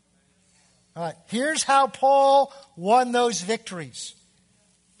 All right, here's how Paul won those victories.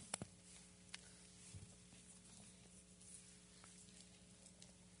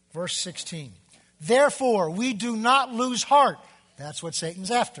 Verse 16. Therefore, we do not lose heart. That's what Satan's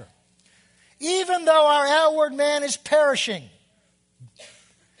after. Even though our outward man is perishing,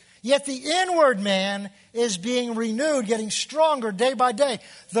 yet the inward man is being renewed, getting stronger day by day.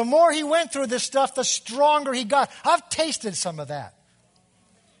 The more he went through this stuff, the stronger he got. I've tasted some of that.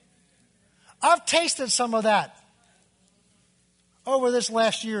 I've tasted some of that over this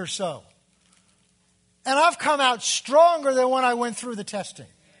last year or so. And I've come out stronger than when I went through the testing.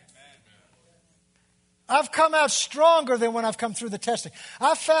 I've come out stronger than when I've come through the testing.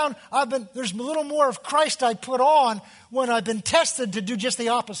 I've found there's a little more of Christ I put on when I've been tested to do just the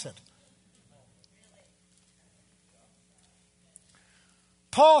opposite.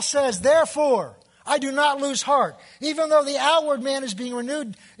 Paul says, therefore, I do not lose heart. Even though the outward man is being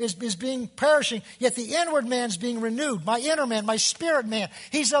renewed, is being perishing, yet the inward man is being renewed. My inner man, my spirit man,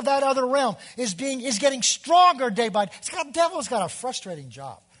 he's of that other realm, is getting stronger day by day. The devil's got a frustrating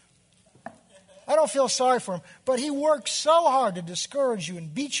job. I don't feel sorry for him, but he works so hard to discourage you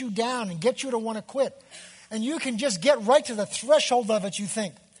and beat you down and get you to want to quit. And you can just get right to the threshold of it, you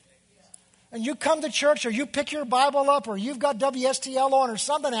think. And you come to church, or you pick your Bible up, or you've got WSTL on, or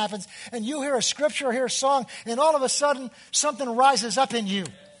something happens, and you hear a scripture or hear a song, and all of a sudden, something rises up in you.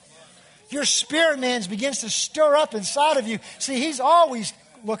 Your spirit man begins to stir up inside of you. See, he's always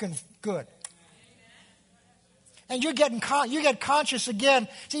looking good. And you get conscious again.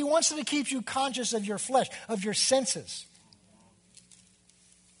 See, he wants to keep you conscious of your flesh, of your senses.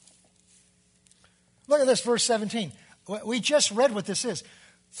 Look at this, verse 17. We just read what this is.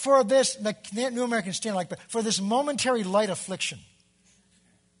 For this, the New American Standard, for this momentary light affliction.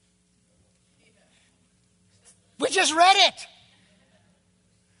 We just read it.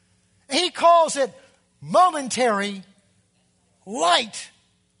 He calls it momentary light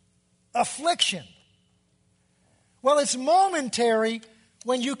affliction. Well, it's momentary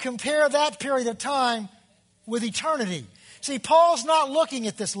when you compare that period of time with eternity. See, Paul's not looking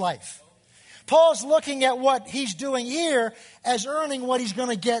at this life. Paul's looking at what he's doing here as earning what he's going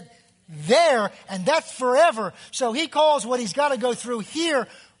to get there, and that's forever. So he calls what he's got to go through here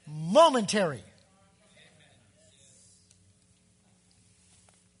momentary.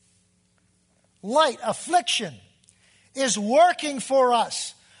 Light affliction is working for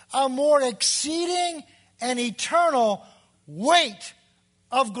us a more exceeding and eternal weight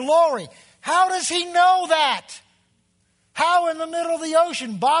of glory. How does he know that? How in the middle of the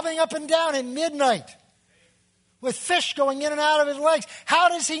ocean, bobbing up and down at midnight, with fish going in and out of his legs, how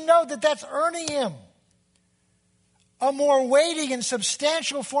does he know that that's earning him a more weighty and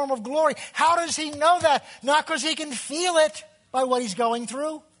substantial form of glory? How does he know that? Not because he can feel it by what he's going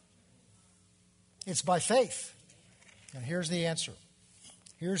through. It's by faith. And here's the answer.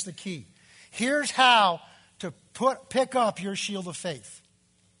 Here's the key. Here's how to pick up your shield of faith.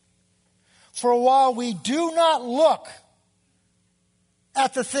 For while we do not look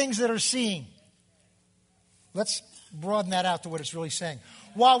at the things that are seen. Let's broaden that out to what it's really saying.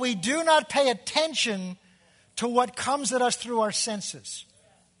 While we do not pay attention to what comes at us through our senses.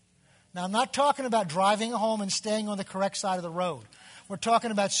 Now, I'm not talking about driving home and staying on the correct side of the road. We're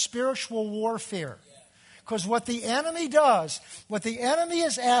talking about spiritual warfare. Because what the enemy does, what the enemy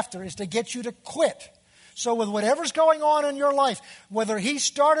is after, is to get you to quit. So with whatever's going on in your life, whether he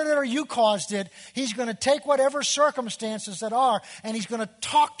started it or you caused it, he's going to take whatever circumstances that are, and he's going to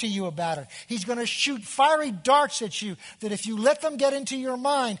talk to you about it. He's going to shoot fiery darts at you that if you let them get into your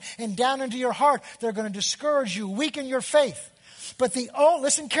mind and down into your heart, they're going to discourage you, weaken your faith. But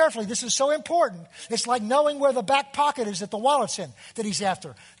listen carefully, this is so important. It's like knowing where the back pocket is that the wallet's in that he's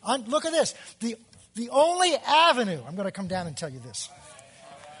after. Look at this. The only avenue, I'm going to come down and tell you this.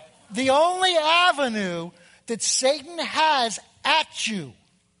 The only avenue that Satan has at you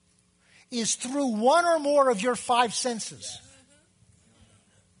is through one or more of your five senses.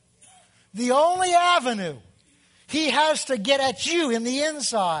 The only avenue he has to get at you in the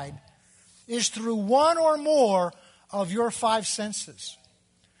inside is through one or more of your five senses.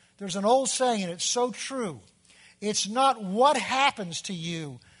 There's an old saying, and it's so true. It's not what happens to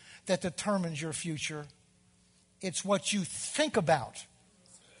you that determines your future. It's what you think about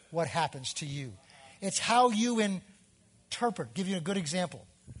what happens to you. It's how you interpret. Give you a good example.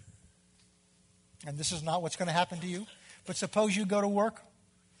 And this is not what's going to happen to you. But suppose you go to work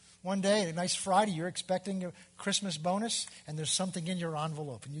one day, a nice Friday, you're expecting a Christmas bonus, and there's something in your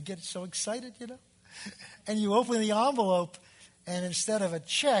envelope. And you get so excited, And you open the envelope, and instead of a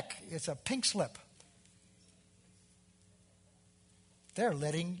check, it's a pink slip. They're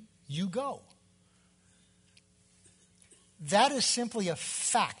letting you go. That is simply a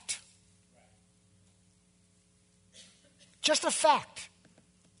fact. Just a fact.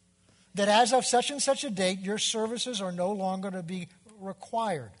 That as of such and such a date, your services are no longer to be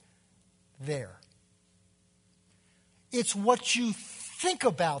required there. It's what you think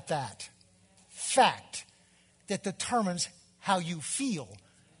about that fact that determines how you feel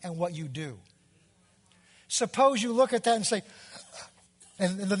and what you do. Suppose you look at that and say,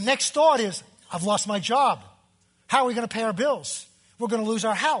 and the next thought is, I've lost my job. How are we going to pay our bills? We're going to lose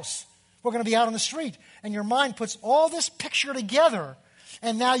our house. We're going to be out on the street. And your mind puts all this picture together,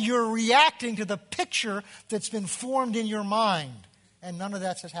 and now you're reacting to the picture that's been formed in your mind. And none of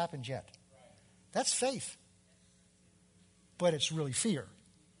that has happened yet. That's faith. But it's really fear.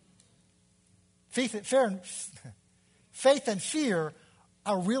 Faith and fear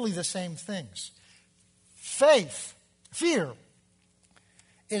are really the same things. Fear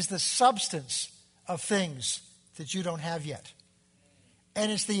is the substance of things that you don't have yet.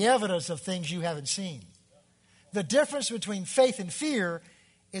 And it's the evidence of things you haven't seen. The difference between faith and fear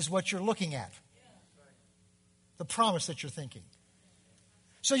is what you're looking at. The promise that you're thinking.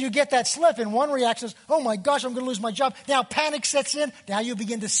 So you get that slip, and one reaction is, oh my gosh, I'm going to lose my job. Now panic sets in. Now you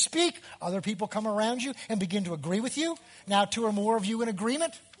begin to speak. Other people come around you and begin to agree with you. Now two or more of you in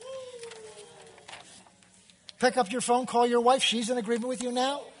agreement. Pick up your phone, call your wife. She's in agreement with you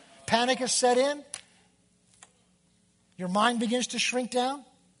now. Panic has set in. Your mind begins to shrink down.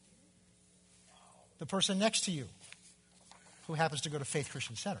 The person next to you, who happens to go to Faith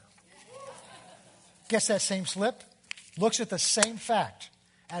Christian Center, gets that same slip, looks at the same fact.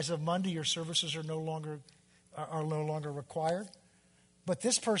 As of Monday, your services are no longer required. But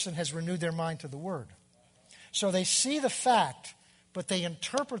this person has renewed their mind to the Word. So they see the fact, but they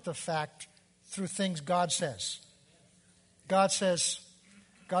interpret the fact through things God says. God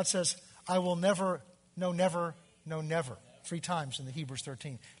says, I will never, no, never, no, never. 3 times in the Hebrews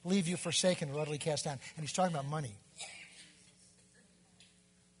 13. Leave you forsaken or utterly cast down. And he's talking about money.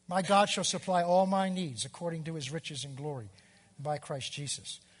 My God shall supply all my needs according to his riches and glory by Christ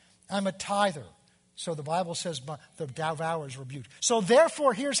Jesus. I'm a tither. So the Bible says the devourer is rebuked. So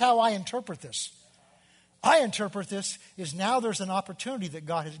therefore, here's how I interpret this. I interpret this is now there's an opportunity that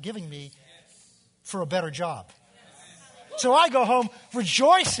God is giving me for a better job. So I go home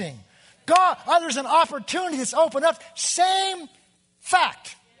rejoicing. God, there's an opportunity that's opened up. Same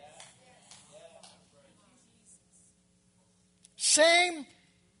fact. Same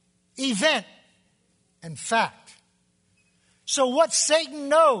event and fact. So what Satan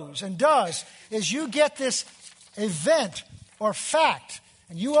knows and does is you get this event or fact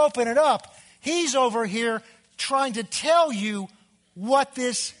and you open it up. He's over here trying to tell you what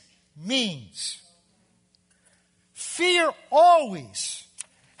this means. Fear always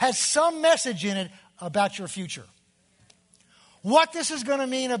has some message in it about your future. What this is going to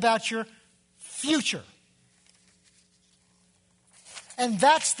mean about your future. And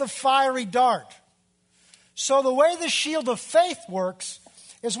that's the fiery dart. So the way the shield of faith works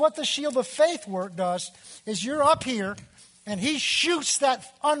is what the shield of faith does is you're up here and he shoots that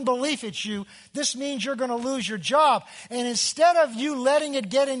unbelief at you. This means you're going to lose your job. And instead of you letting it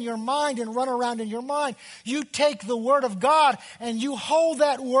get in your mind and run around in your mind, you take the word of God and you hold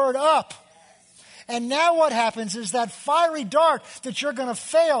that word up. And now what happens is that fiery dart that you're going to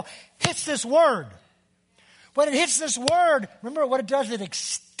fail hits this word. When it hits this word, remember what it does? It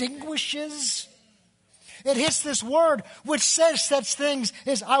extinguishes. It hits this word which says such things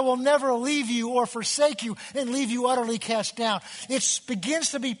as I will never leave you or forsake you and leave you utterly cast down. It begins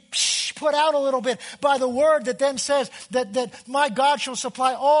to be put out a little bit by the word that then says that my God shall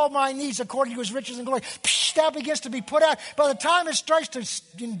supply all my needs according to his riches and glory. That begins to be put out. By the time it starts to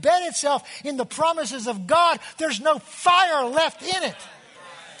embed itself in the promises of God, there's no fire left in it.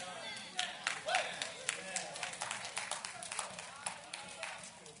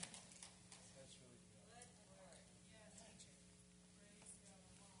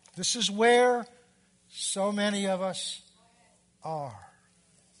 This is where so many of us are.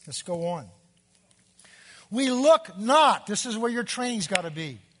 Let's go on. We look not. This is where your training's got to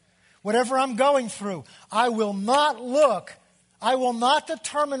be. Whatever I'm going through, I will not look. I will not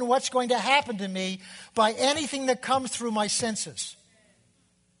determine what's going to happen to me by anything that comes through my senses.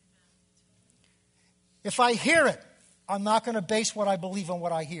 If I hear it, I'm not going to base what I believe on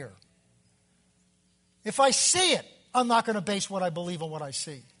what I hear. If I see it, I'm not going to base what I believe on what I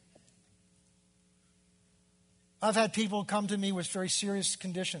see. I've had people come to me with very serious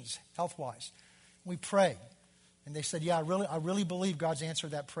conditions, health-wise. We pray. And they said, yeah, I really believe God's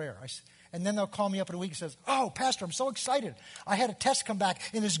answered that prayer. And then they'll call me up in a week and says, oh, Pastor, I'm so excited. I had a test come back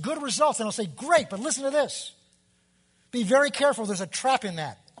and there's good results. And I'll say, great, but listen to this. Be very careful. There's a trap in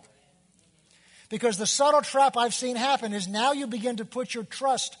that. Because the subtle trap I've seen happen is now you begin to put your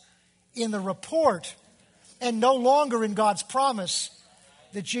trust in the report and no longer in God's promise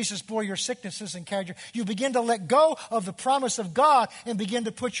that Jesus bore your sicknesses and carried your... You begin to let go of the promise of God and begin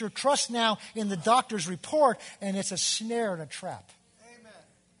to put your trust now in the doctor's report, and it's a snare and a trap. Amen.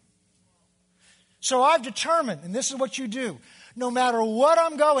 So I've determined, and this is what you do, no matter what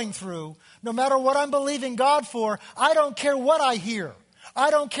I'm going through, no matter what I'm believing God for, I don't care what I hear. I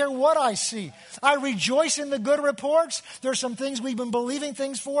don't care what I see. I rejoice in the good reports. There's some things we've been believing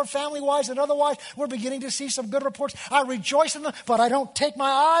things for, family-wise and otherwise. We're beginning to see some good reports. I rejoice in them, but I don't take my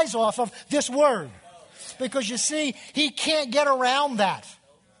eyes off of this word. Because you see, he can't get around that.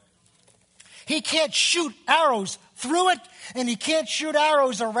 He can't shoot arrows through it, and he can't shoot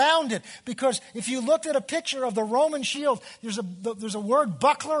arrows around it. Because if you looked at a picture of the Roman shield, there's a word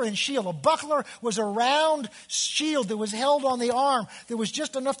buckler and shield. A buckler was a round shield that was held on the arm. There was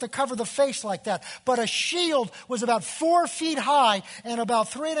just enough to cover the face like that. But a shield was about 4 feet high and about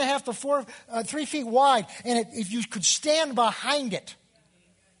 3.5 to 3 feet wide. And if you could stand behind it.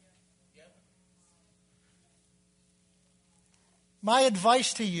 My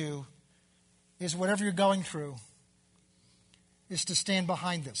advice to you is whatever you're going through, is to stand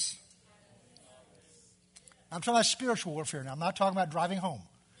behind this. I'm talking about spiritual warfare now. I'm not talking about driving home.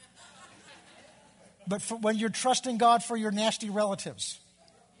 But when you're trusting God for your nasty relatives,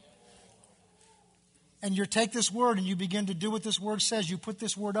 and you take this word and you begin to do what this word says, you put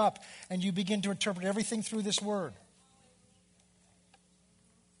this word up, and you begin to interpret everything through this word.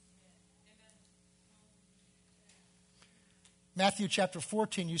 Matthew chapter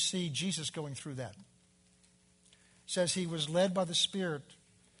 14, you see Jesus going through that. It says he was led by the Spirit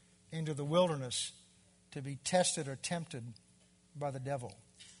into the wilderness to be tested or tempted by the devil.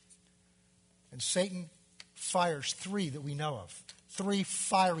 And Satan fires 3 that we know of. 3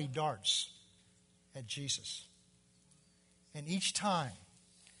 fiery darts at Jesus. And each time,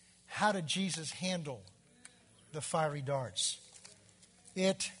 how did Jesus handle the fiery darts?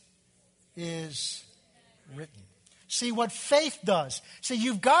 It is written. See what faith does. See,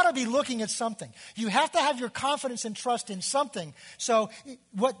 you've got to be looking at something. You have to have your confidence and trust in something. So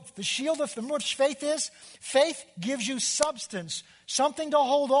what the shield of what faith is? Faith gives you substance, something to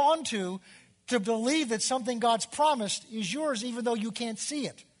hold on to believe that something God's promised is yours even though you can't see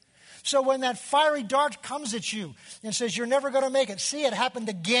it. So when that fiery dart comes at you and says you're never going to make it, see, it happened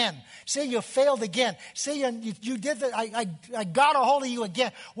again. See, you failed again. See, you did that. I got a hold of you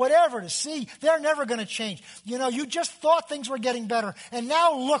again. Whatever it is. See, they're never going to change. You know, you just thought things were getting better. And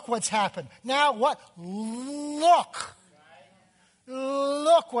now look what's happened. Now what? Look.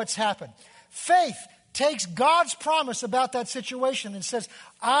 Look what's happened. Faith takes God's promise about that situation and says,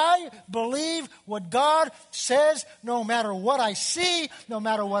 I believe what God says no matter what I see, no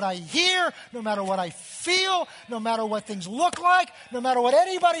matter what I hear, no matter what I feel, no matter what things look like, no matter what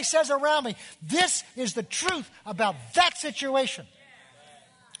anybody says around me. This is the truth about that situation.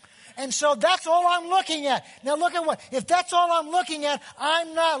 And so that's all I'm looking at. Now look at what. If that's all I'm looking at,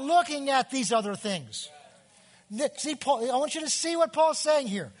 I'm not looking at these other things. See, Paul, I want you to see what Paul's saying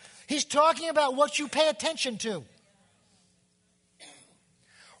here. He's talking about what you pay attention to.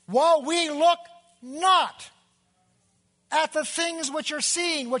 While we look not at the things which are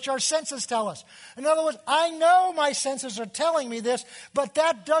seen, which our senses tell us. In other words, I know my senses are telling me this, but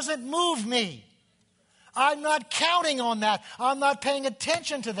that doesn't move me. I'm not counting on that. I'm not paying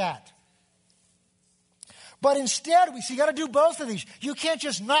attention to that. But instead, you got to do both of these. You can't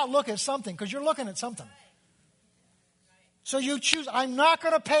just not look at something because you're looking at something. So you choose, I'm not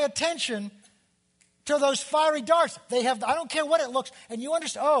going to pay attention to those fiery darts. I don't care what it looks. And you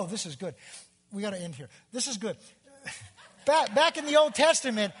understand, oh, this is good. We got to end here. This is good. Back in the Old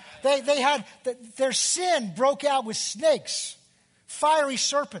Testament, they had, their sin broke out with snakes, fiery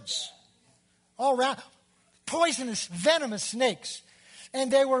serpents, all around, poisonous, venomous snakes. And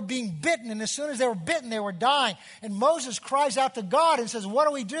they were being bitten, and as soon as they were bitten, they were dying. And Moses cries out to God and says, what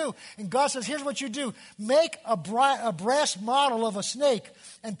do we do? And God says, here's what you do. Make a brass model of a snake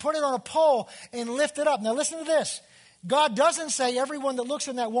and put it on a pole and lift it up. Now listen to this. God doesn't say everyone that looks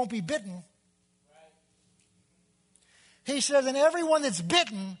in that won't be bitten. He says, and everyone that's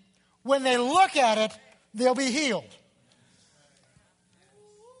bitten, when they look at it, they'll be healed.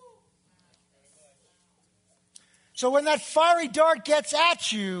 So when that fiery dart gets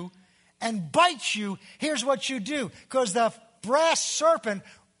at you and bites you, here's what you do. Because the brass serpent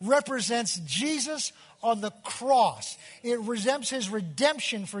represents Jesus on the cross. It represents his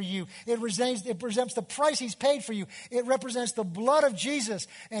redemption for you. It represents the price he's paid for you. It represents the blood of Jesus.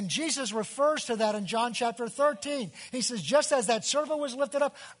 And Jesus refers to that in John chapter 13. He says, just as that serpent was lifted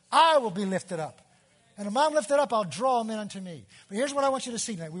up, I will be lifted up. And if I'm lifted up, I'll draw them in unto me. But here's what I want you to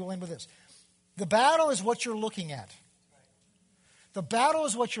see tonight. We will end with this. The battle is what you're looking at. The battle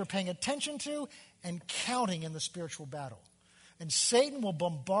is what you're paying attention to and counting in the spiritual battle. And Satan will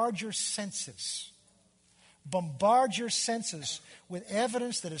bombard your senses. Bombard your senses with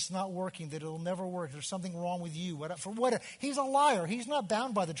evidence that it's not working, that it'll never work, there's something wrong with you. Whatever. He's a liar. He's not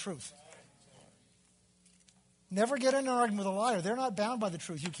bound by the truth. Never get in an argument with a liar. They're not bound by the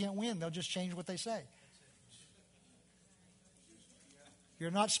truth. You can't win. They'll just change what they say. You're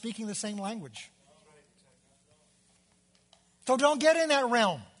not speaking the same language. So don't get in that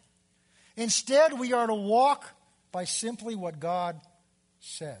realm. Instead, we are to walk by simply what God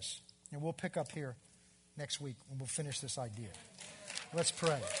says. And we'll pick up here next week and we'll finish this idea. Let's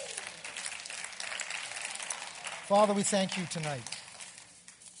pray. Father, we thank you tonight.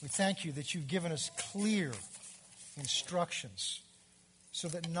 We thank you that you've given us clear instructions so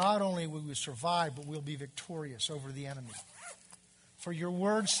that not only will we survive, but we'll be victorious over the enemy. For your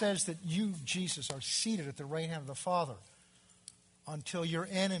word says that you, Jesus, are seated at the right hand of the Father until your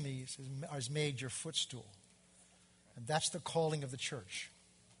enemies is made your footstool. And that's the calling of the church.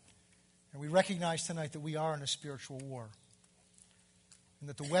 And we recognize tonight that we are in a spiritual war. And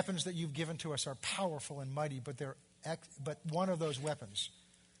that the weapons that you've given to us are powerful and mighty, but one of those weapons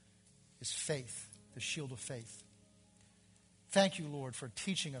is faith, the shield of faith. Thank you, Lord, for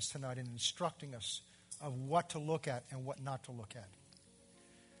teaching us tonight and instructing us of what to look at and what not to look at.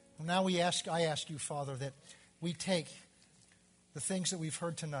 Now I ask you, Father, that we take the things that we've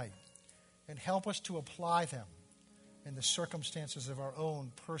heard tonight and help us to apply them in the circumstances of our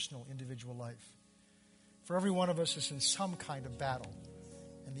own personal, individual life. For every one of us is in some kind of battle.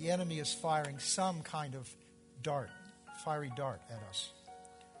 and the enemy is firing some kind of fiery dart at us.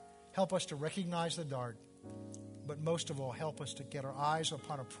 Help us to recognize the dart, but most of all, help us to get our eyes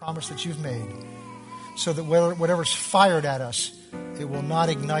upon a promise that you've made, so that whatever's fired at us, it will not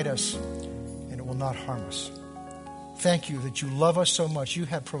ignite us and it will not harm us. Thank you that you love us so much. You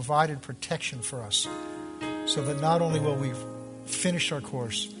have provided protection for us, so that not only will we finish our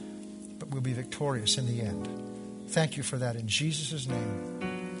course, but we'll be victorious in the end. Thank you for that. In Jesus' name,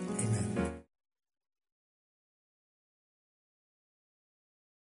 amen.